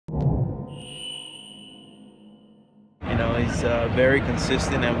he's very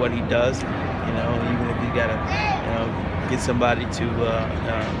consistent at what he does. Even if you gotta, get somebody to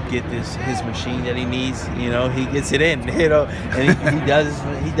get his machine that he needs, he gets it in, and he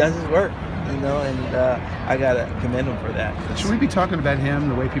does his work, and I gotta commend him for that. Should we be talking about him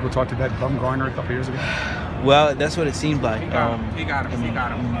the way people talked about Bumgarner a couple years ago? Well, that's what it seemed like. He got him.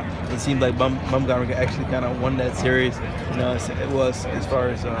 It seemed like Bumgarner actually kind of won that series. It was as far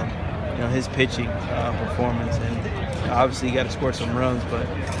as his pitching performance, and obviously you got to score some runs, but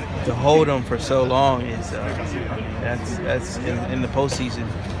to hold him for so long is that's in the postseason.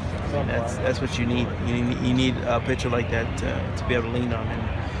 That's what you need. You need a pitcher like that to be able to lean on.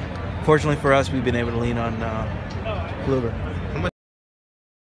 And fortunately for us, we've been able to lean on Kluber.